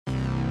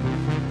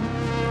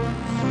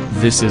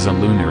This is a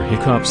Lunar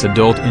Hiccups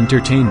adult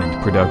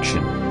entertainment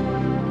production.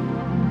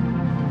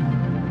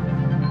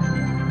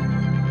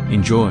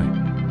 Enjoy.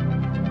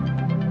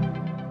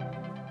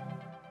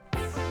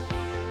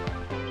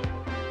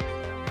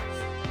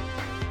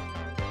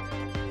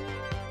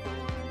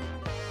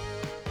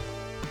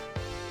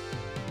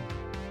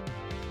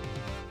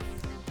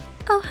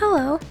 Oh,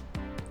 hello.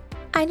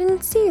 I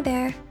didn't see you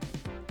there.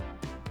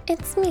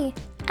 It's me,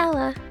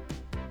 Ella,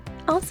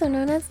 also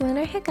known as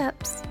Lunar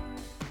Hiccups.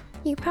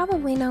 You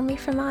probably know me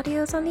from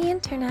audios on the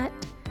internet,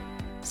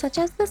 such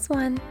as this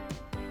one.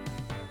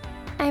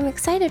 I'm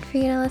excited for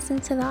you to listen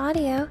to the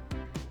audio,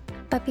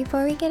 but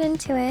before we get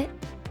into it,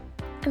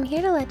 I'm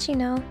here to let you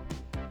know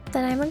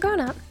that I'm a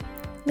grown-up,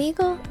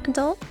 legal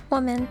adult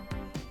woman,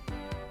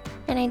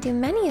 and I do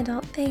many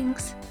adult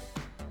things,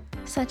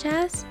 such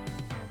as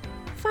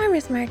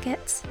farmers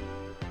markets,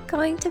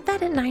 going to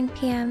bed at 9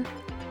 p.m.,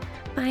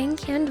 buying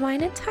canned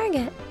wine at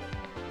Target,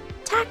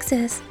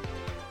 taxes,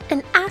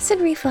 and acid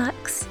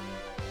reflux.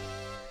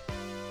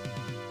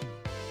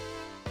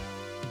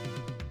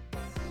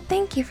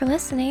 Thank you for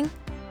listening,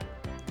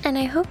 and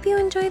I hope you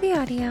enjoy the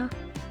audio.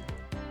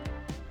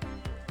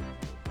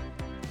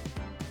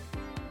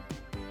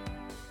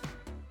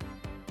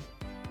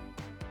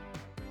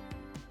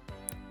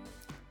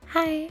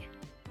 Hi.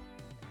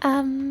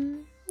 What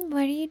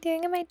are you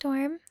doing in my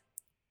dorm?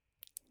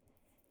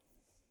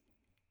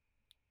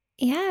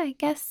 Yeah, I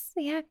guess,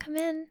 come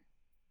in.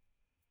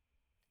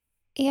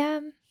 Yeah,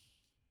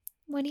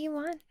 what do you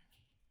want?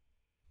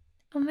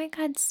 Oh my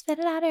god, spit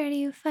it out already,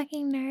 you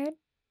fucking nerd.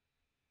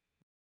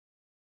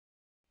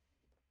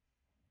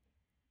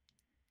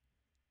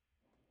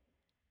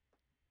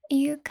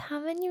 You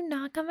come and you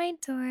knock on my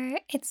door.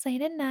 It's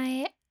late at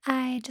night.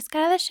 I just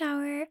got out of the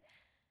shower.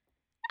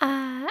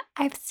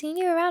 I've seen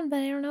you around, but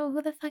I don't know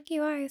who the fuck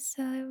you are,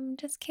 so I'm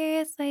just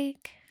curious,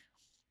 like,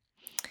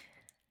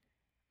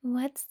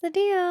 what's the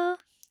deal?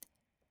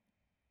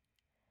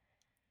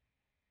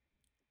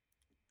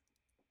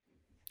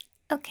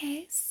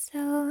 Okay,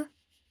 so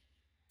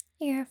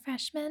you're a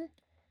freshman?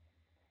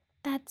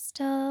 That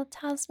still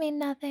tells me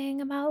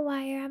nothing about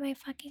why you're at my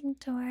fucking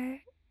door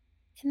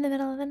in the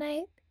middle of the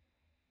night.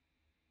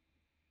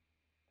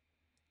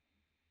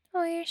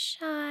 Oh, you're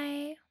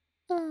shy.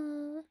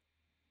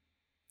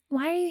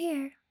 Why are you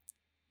here?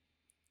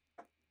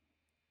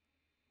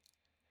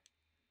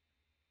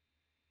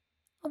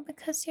 Oh,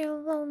 because you're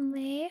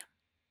lonely.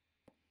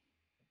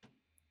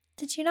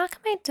 Did you knock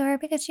on my door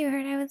because you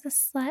heard I was a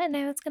slut and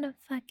I was gonna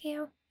fuck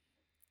you?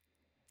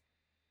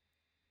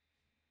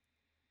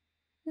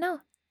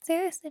 No,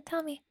 seriously,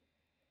 tell me.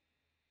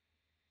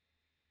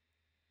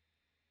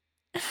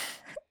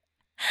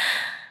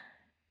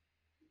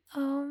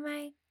 Oh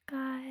my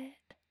god.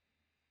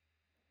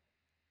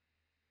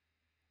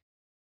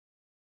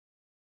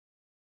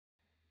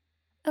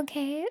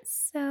 Okay,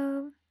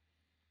 so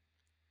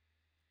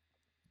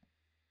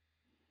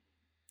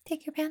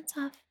take your pants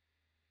off.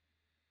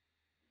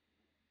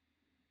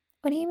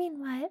 What do you mean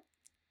what?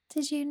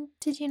 Did you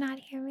not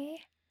hear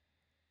me?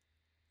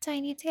 Do I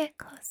need to get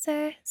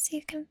closer so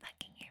you can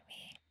fucking hear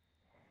me?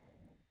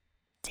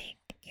 Take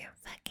your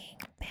fucking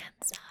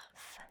pants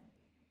off.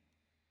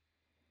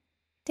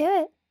 Do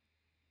it.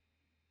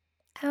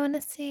 I want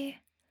to see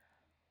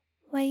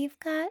what you've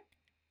got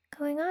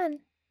going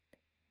on.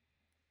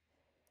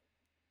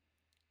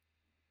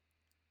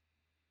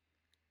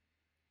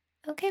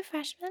 Okay,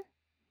 freshman.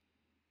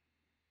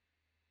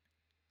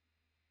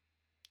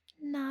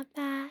 Not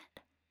bad.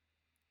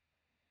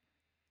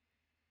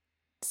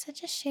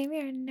 Such a shame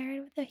you're a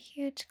nerd with a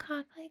huge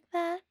cock like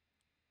that.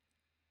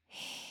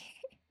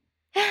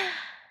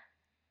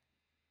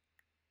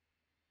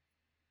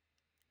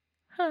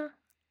 Huh.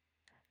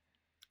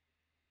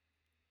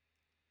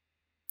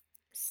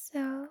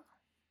 So,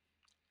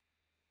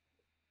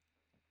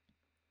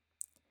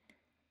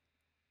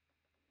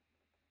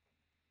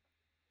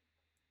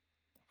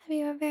 have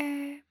you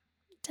ever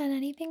done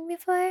anything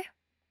before?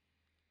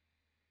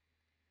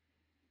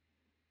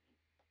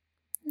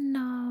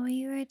 No,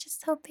 you were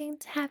just hoping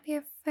to have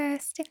your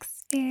first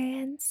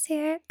experience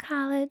here at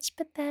college,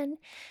 but then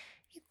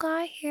you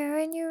got here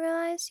and you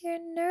realize you're a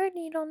nerd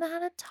and you don't know how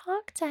to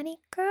talk to any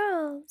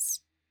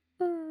girls.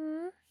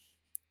 That's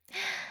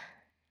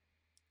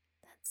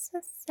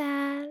so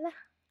sad.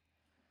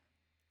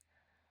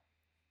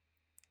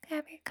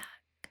 Grab your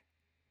cock.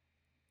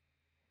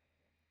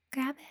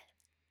 Grab it.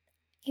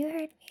 You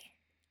heard me.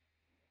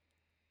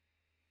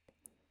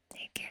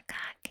 Take your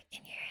cock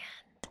in your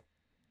hand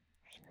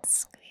and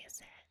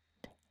squeeze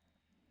it.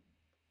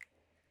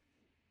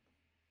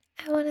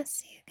 I want to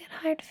see you get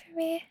hard for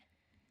me.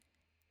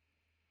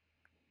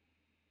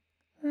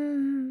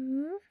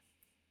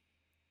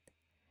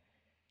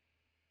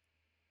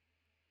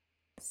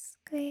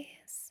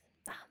 Squeeze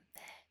and pump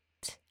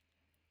it.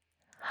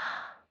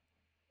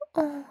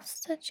 Oh,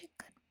 such a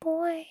good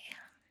boy.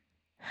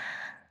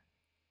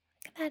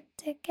 Look at that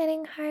dick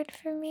getting hard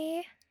for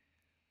me.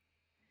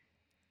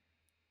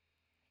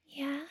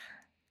 Yeah.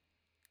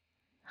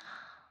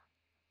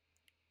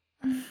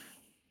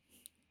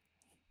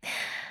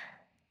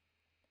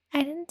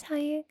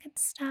 could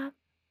stop.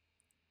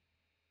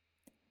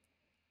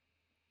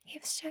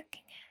 Keep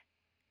stroking it.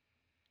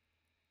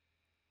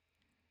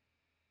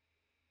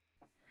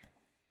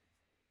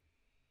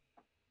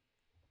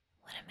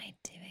 What am I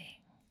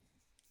doing?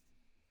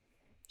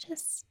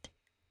 Just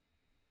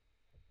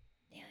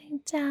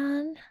kneeling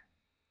down.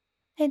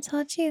 I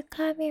told you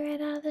caught me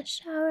right out of the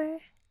shower.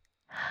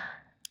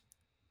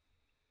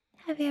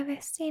 Have you ever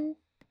seen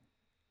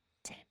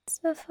tits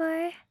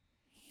before?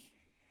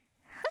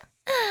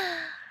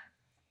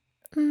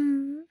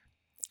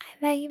 I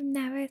bet you've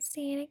never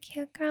seen a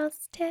cute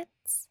girl's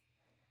tits.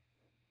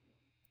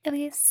 At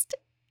least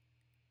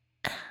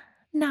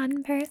not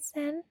in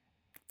person.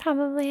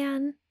 Probably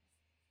on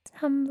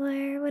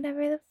Tumblr or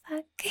whatever the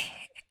fuck.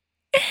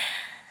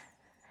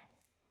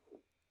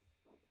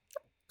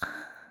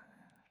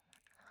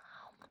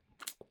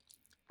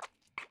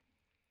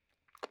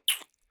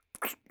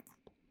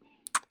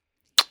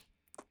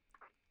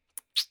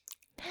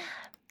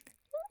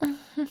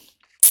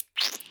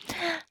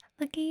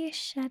 Look at you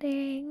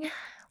shedding.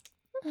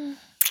 You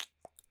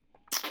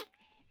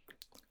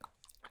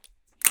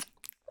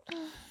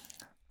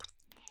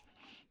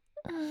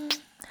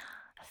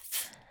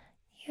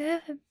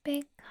have a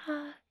big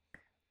cock.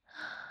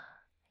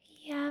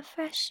 Yeah,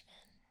 freshman.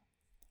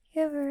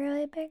 You have a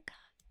really big cock.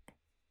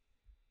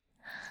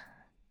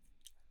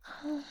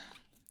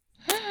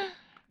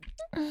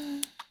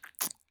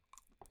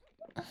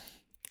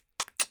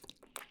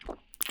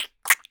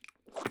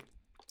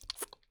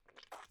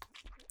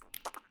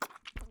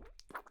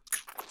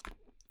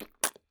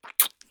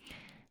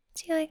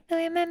 Do you like the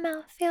way my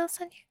mouth feels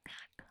on your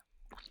cock?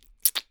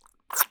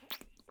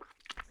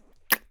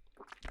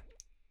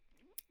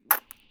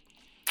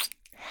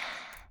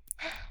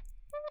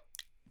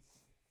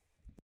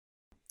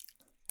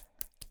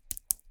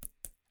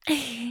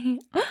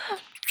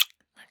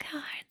 Look how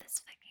hard this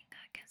fucking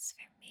cock is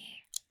for me.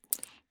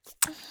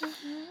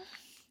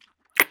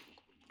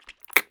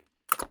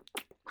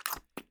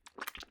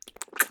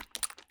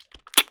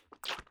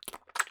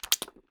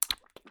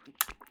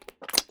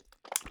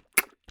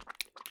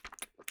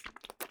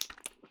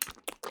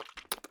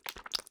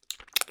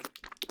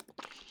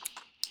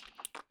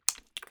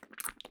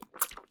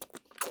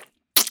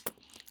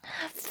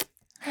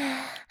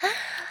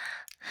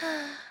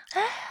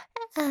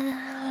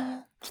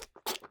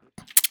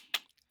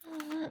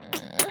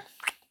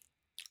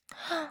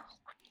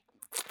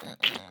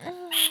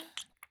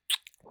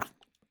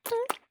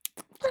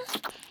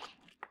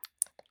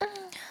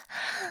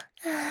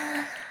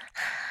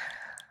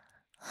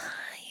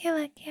 You're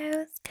lucky I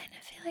was kind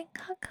of feeling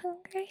cock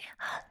hungry.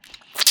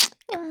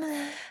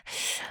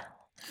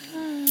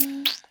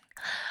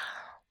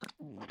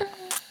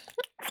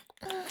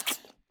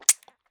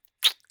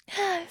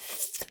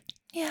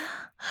 Yeah.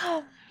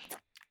 Oh,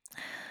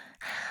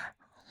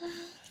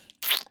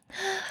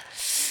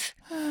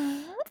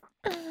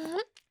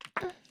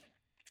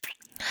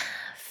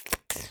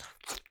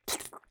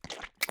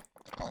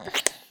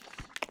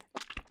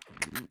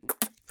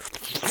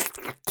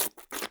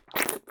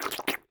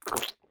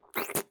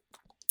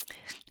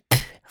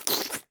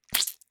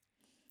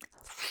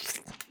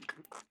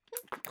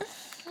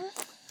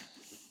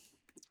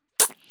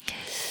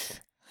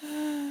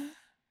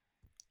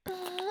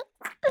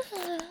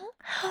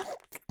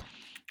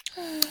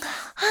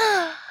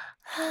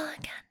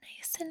 look how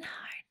nice and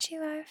hard you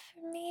are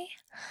for me.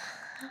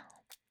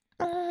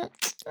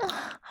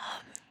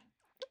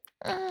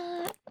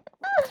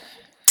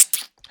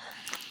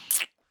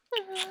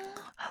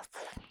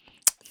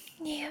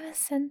 You have a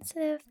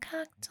sensitive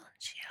cock,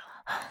 don't you?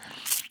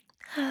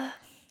 I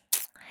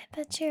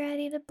bet you're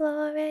ready to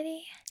blow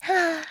already.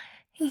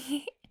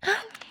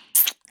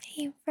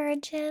 You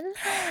virgin.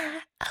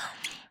 Are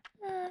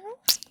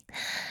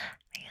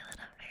you a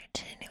little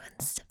virgin who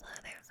wants to blow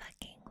their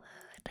fucking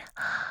load?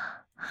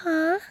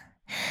 Huh?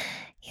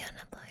 You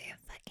wanna blow your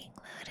fucking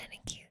load at a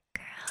cute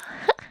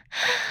girl?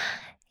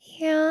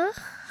 Yeah?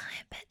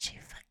 I bet you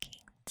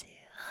fucking do.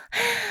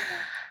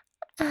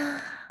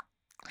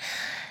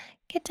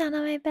 Get down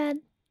on my bed.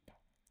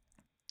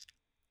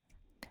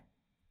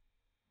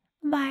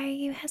 Why are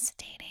you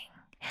hesitating?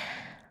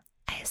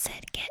 I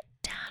said get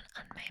down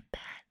on my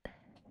bed.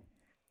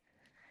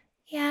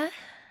 Yeah?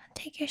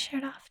 Take your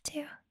shirt off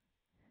too.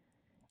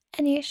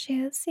 And your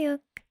shoes. You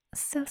look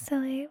so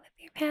silly with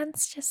your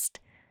pants just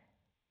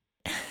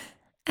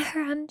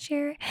around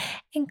your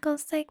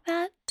ankles like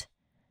that.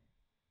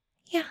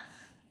 Yeah.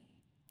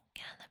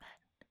 Get on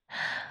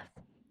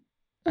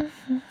the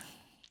bed.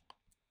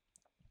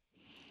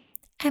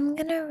 I'm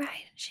gonna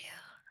ride you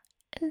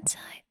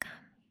until I come.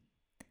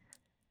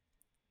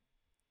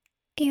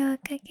 You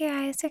look like your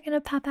eyes are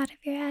gonna pop out of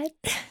your head.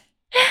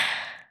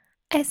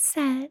 I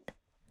said,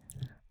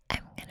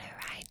 I'm gonna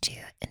ride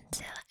you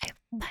until I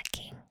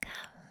fucking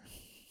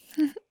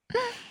come.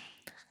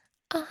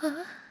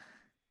 Uh-huh.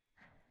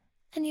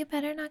 And you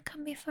better not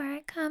come before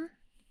I come.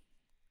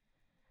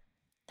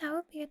 That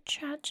would be a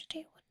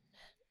tragedy,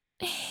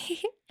 wouldn't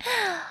it?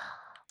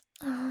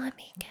 Oh, let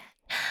me get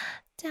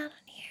down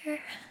on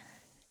here.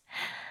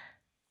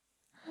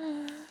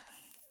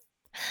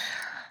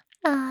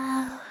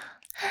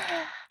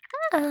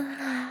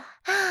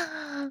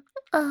 Oh,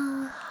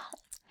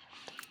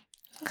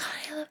 God,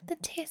 I love the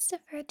taste of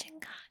virgin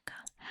cacao.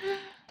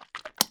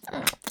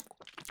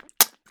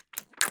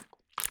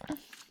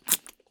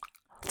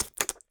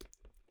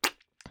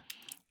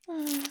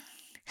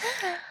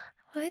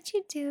 What would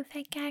you do if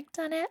I gagged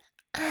on it?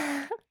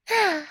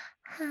 Huh?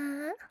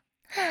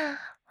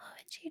 What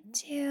would you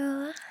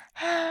do?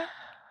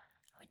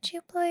 Would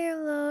you blow your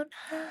load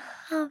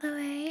all the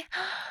way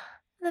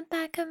the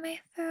back of my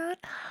throat?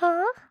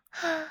 Huh?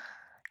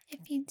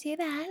 If you do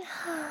that,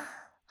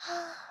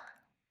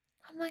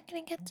 I'm not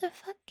gonna get to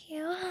fuck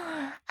you.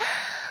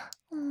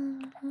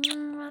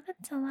 What a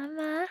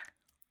dilemma.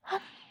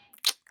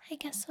 I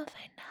guess we'll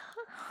find out.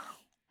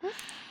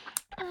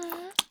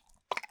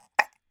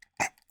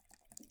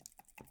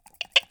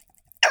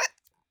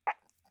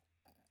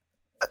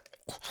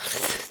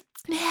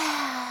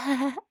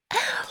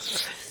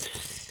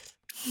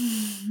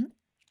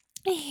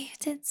 You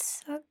did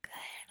so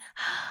good.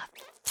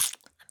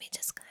 Let me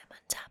just climb on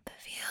top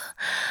of you.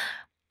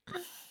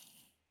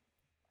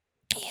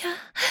 Yeah,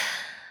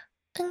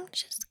 I'm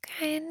just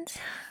grind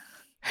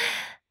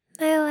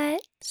my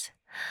wet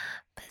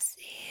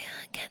pussy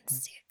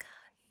against your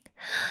cock.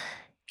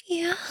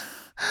 Yeah.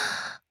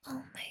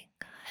 Oh my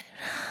God.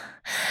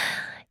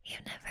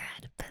 You've never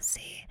had a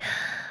pussy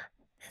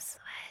this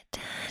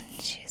wet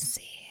and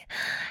juicy.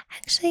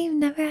 Actually, you've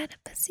never had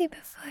a pussy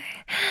before.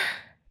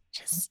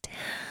 Just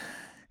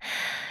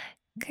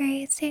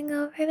grazing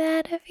over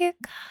that of your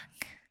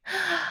cock.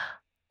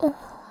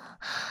 Oh,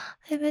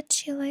 I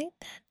bet you like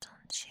that,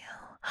 don't you?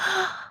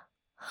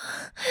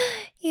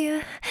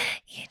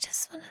 You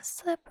just want to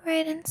slip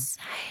right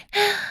inside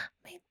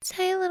my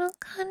tight little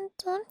cunt,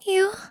 don't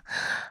you?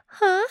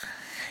 Huh?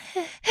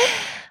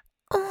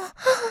 Oh,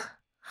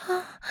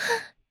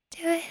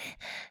 do it,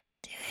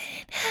 do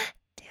it,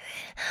 do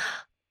it.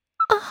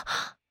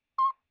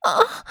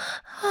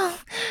 Oh,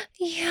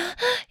 yeah,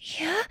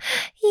 yeah,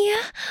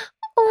 yeah.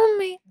 Oh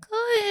my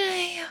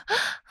God,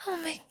 oh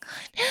my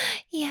God,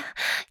 yeah,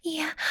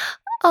 yeah.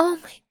 Oh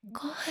my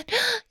God,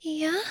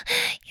 yeah.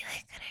 You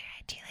like when I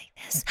ride you like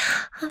this?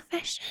 How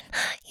fashion?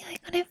 You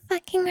like when I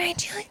fucking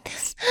ride you like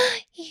this?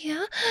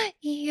 Yeah,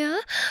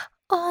 yeah.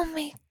 Oh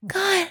my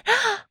God.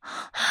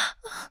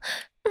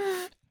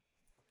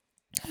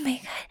 Oh my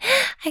God,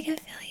 I can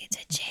feel you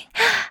touching.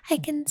 I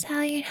can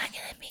tell you're not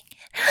gonna make it.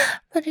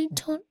 But I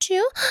told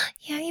you.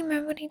 Yeah, you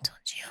remember what I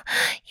told you?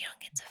 You don't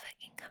get to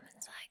fucking come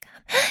until I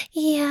come.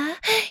 Yeah,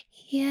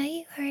 yeah,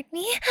 you heard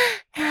me.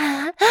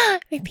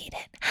 Repeat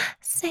it.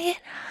 Say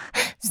it.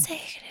 Say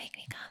you're gonna make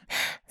me come.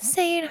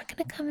 Say you're not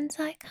gonna come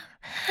until I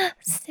come.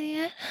 Say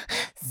it.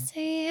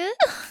 Say it.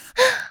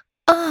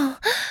 Oh,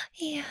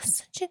 yeah,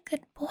 such a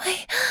good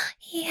boy.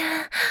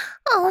 Yeah.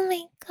 Oh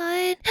my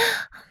God.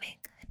 Oh my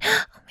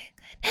God. Oh my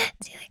God.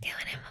 Do you like it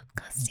when I'm up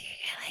close to you?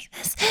 Yeah, like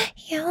this.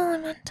 Yeah, when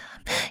I'm on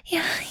top.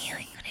 Yeah, you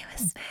like when I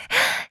whisper.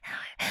 How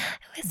I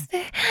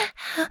whisper.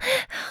 How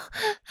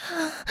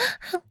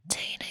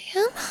tight I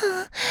am.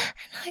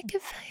 And I can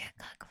feel your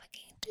cock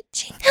fucking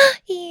touching.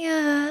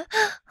 Yeah.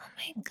 Oh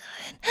my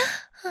God.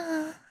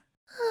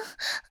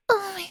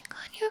 Oh my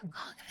God, your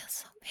cock feels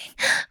so big.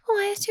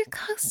 Why is your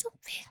cock so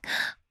big?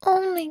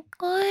 Oh my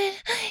God.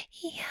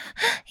 Yeah,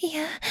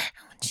 yeah.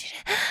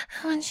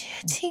 I want you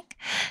to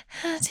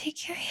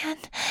take your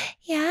hand.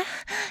 Yeah,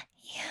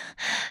 yeah,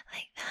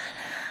 like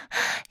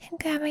that. And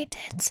grab my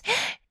tits.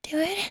 Do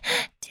it.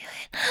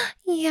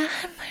 Yeah,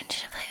 I want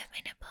you to play with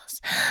my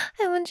nipples.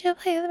 I want you to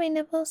play with my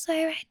nipples so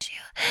I ride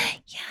you.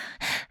 Yeah,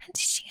 I'm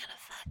teaching you how to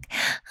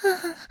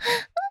fuck.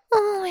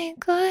 Oh my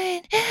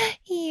God.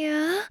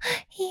 Yeah,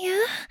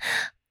 yeah.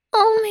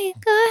 Oh my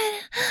God.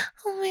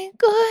 Oh my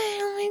God.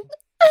 Oh my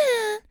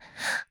God.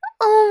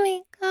 Oh my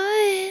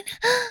God.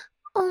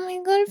 Oh my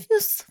God, it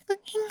feels so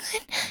fucking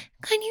good.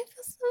 Can you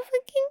feel so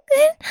fucking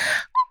good?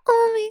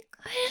 Oh my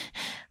God.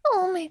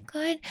 Oh my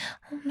God.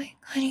 Oh my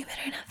God, you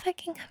better not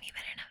fucking come. You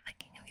better not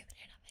fucking come. You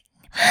better not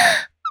fucking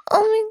come.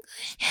 Oh my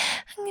gosh,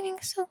 I'm getting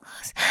so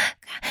close.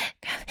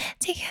 Grab,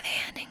 take your other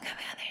hand and grab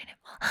my other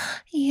nipple.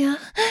 Yeah,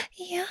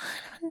 yeah.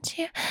 I want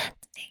you to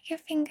take your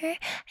finger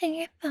and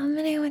your thumb,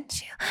 and I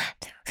want you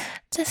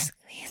to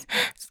squeeze the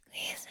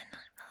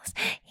nipples.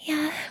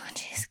 Yeah, I want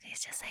you to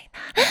squeeze just like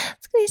that.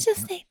 Squeeze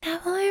just like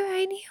that while I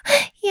ride you.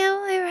 Yeah,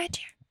 while I ride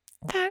your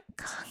back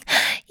cock.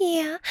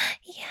 Yeah,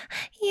 yeah,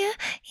 yeah,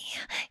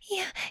 yeah,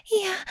 yeah,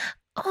 yeah.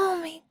 Oh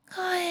my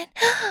God.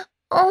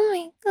 Oh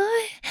my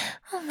God.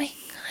 Oh my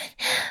God.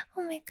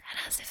 Oh my God.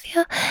 How's it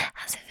feel?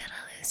 How's it feel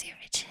to lose your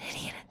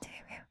virginity in a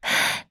three room?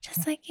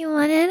 Just like you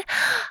wanted?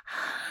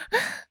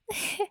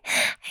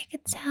 I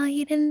could tell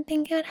you didn't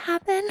think it would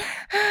happen.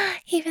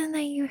 Even though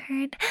you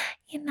heard,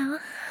 you know.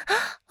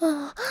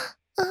 Oh,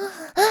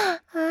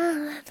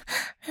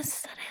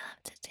 that's what I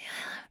love to do.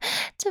 I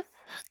love to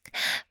fuck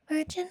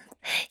virgins.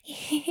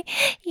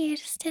 You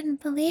just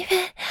didn't believe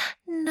it?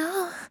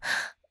 No.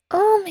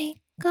 Oh my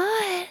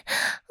God.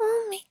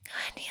 Oh my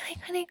God. Do you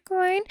like when I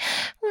grind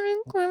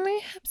my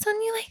hips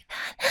on you like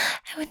that?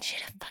 I want you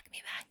to fuck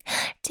me back.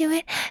 Do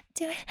it.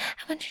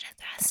 I want you to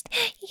thrust.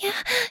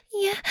 Yeah.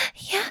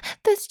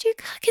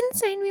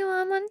 inside me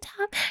while I'm on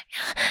top.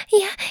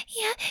 Yeah.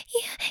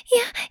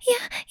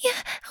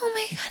 Oh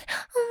my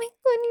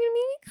god, you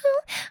make me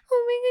come. Oh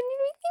my god, you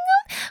make me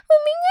come. Oh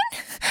my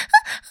god.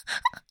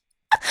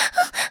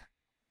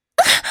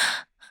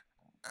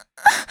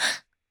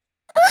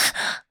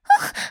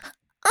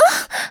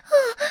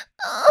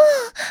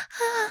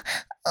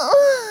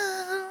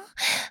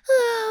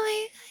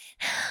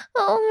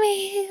 Oh my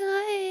god.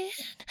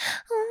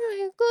 Oh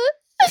my god.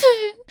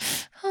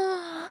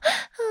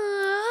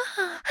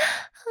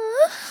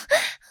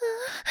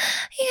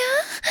 Yeah.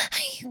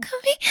 Are you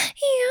coming?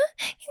 Yeah.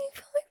 Can you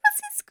feel my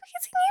pussy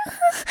squeezing you?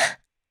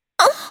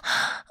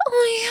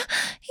 Oh yeah.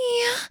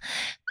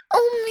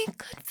 Oh my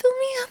god, fill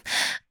me up.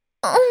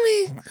 Oh my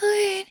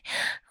god.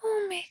 Oh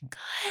my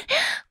god.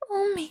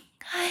 Oh my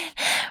god.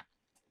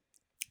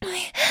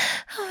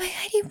 Oh my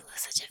god, you blew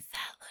such a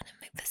fat load in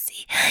my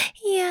pussy.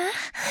 Yeah.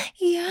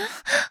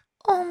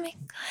 Oh my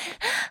god.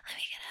 Let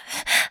me get up.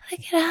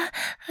 Look at all.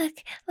 Look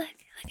at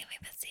my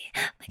pussy.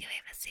 Look at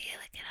my pussy.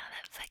 Look at all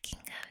that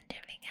fucking cum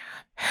dripping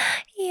out.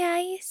 Yeah,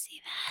 you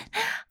see that?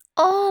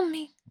 Oh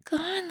my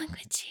god, look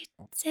what you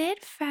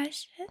did,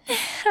 Freshen.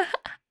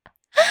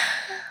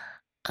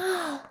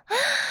 Oh.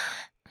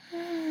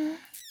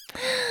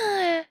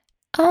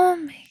 Oh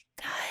my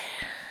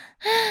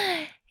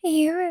god.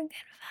 You're a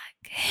good fuck.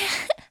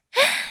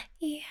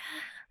 Yeah.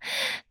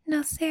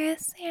 No,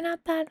 seriously, you're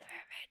not bad for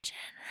a virgin.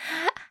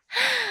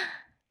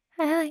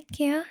 I like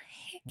you.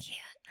 You're cute.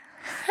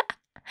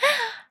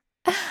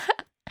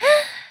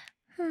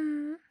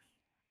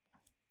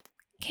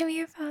 Give me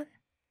your phone.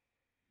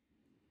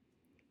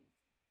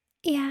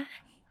 Yeah.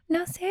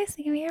 No,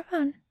 seriously, give me your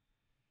phone.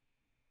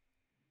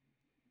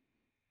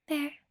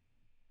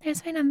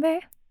 There's my number.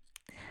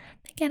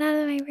 Get out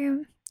of my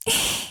room.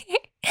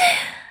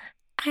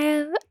 I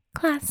have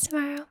class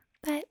tomorrow,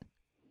 but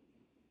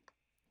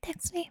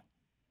text me.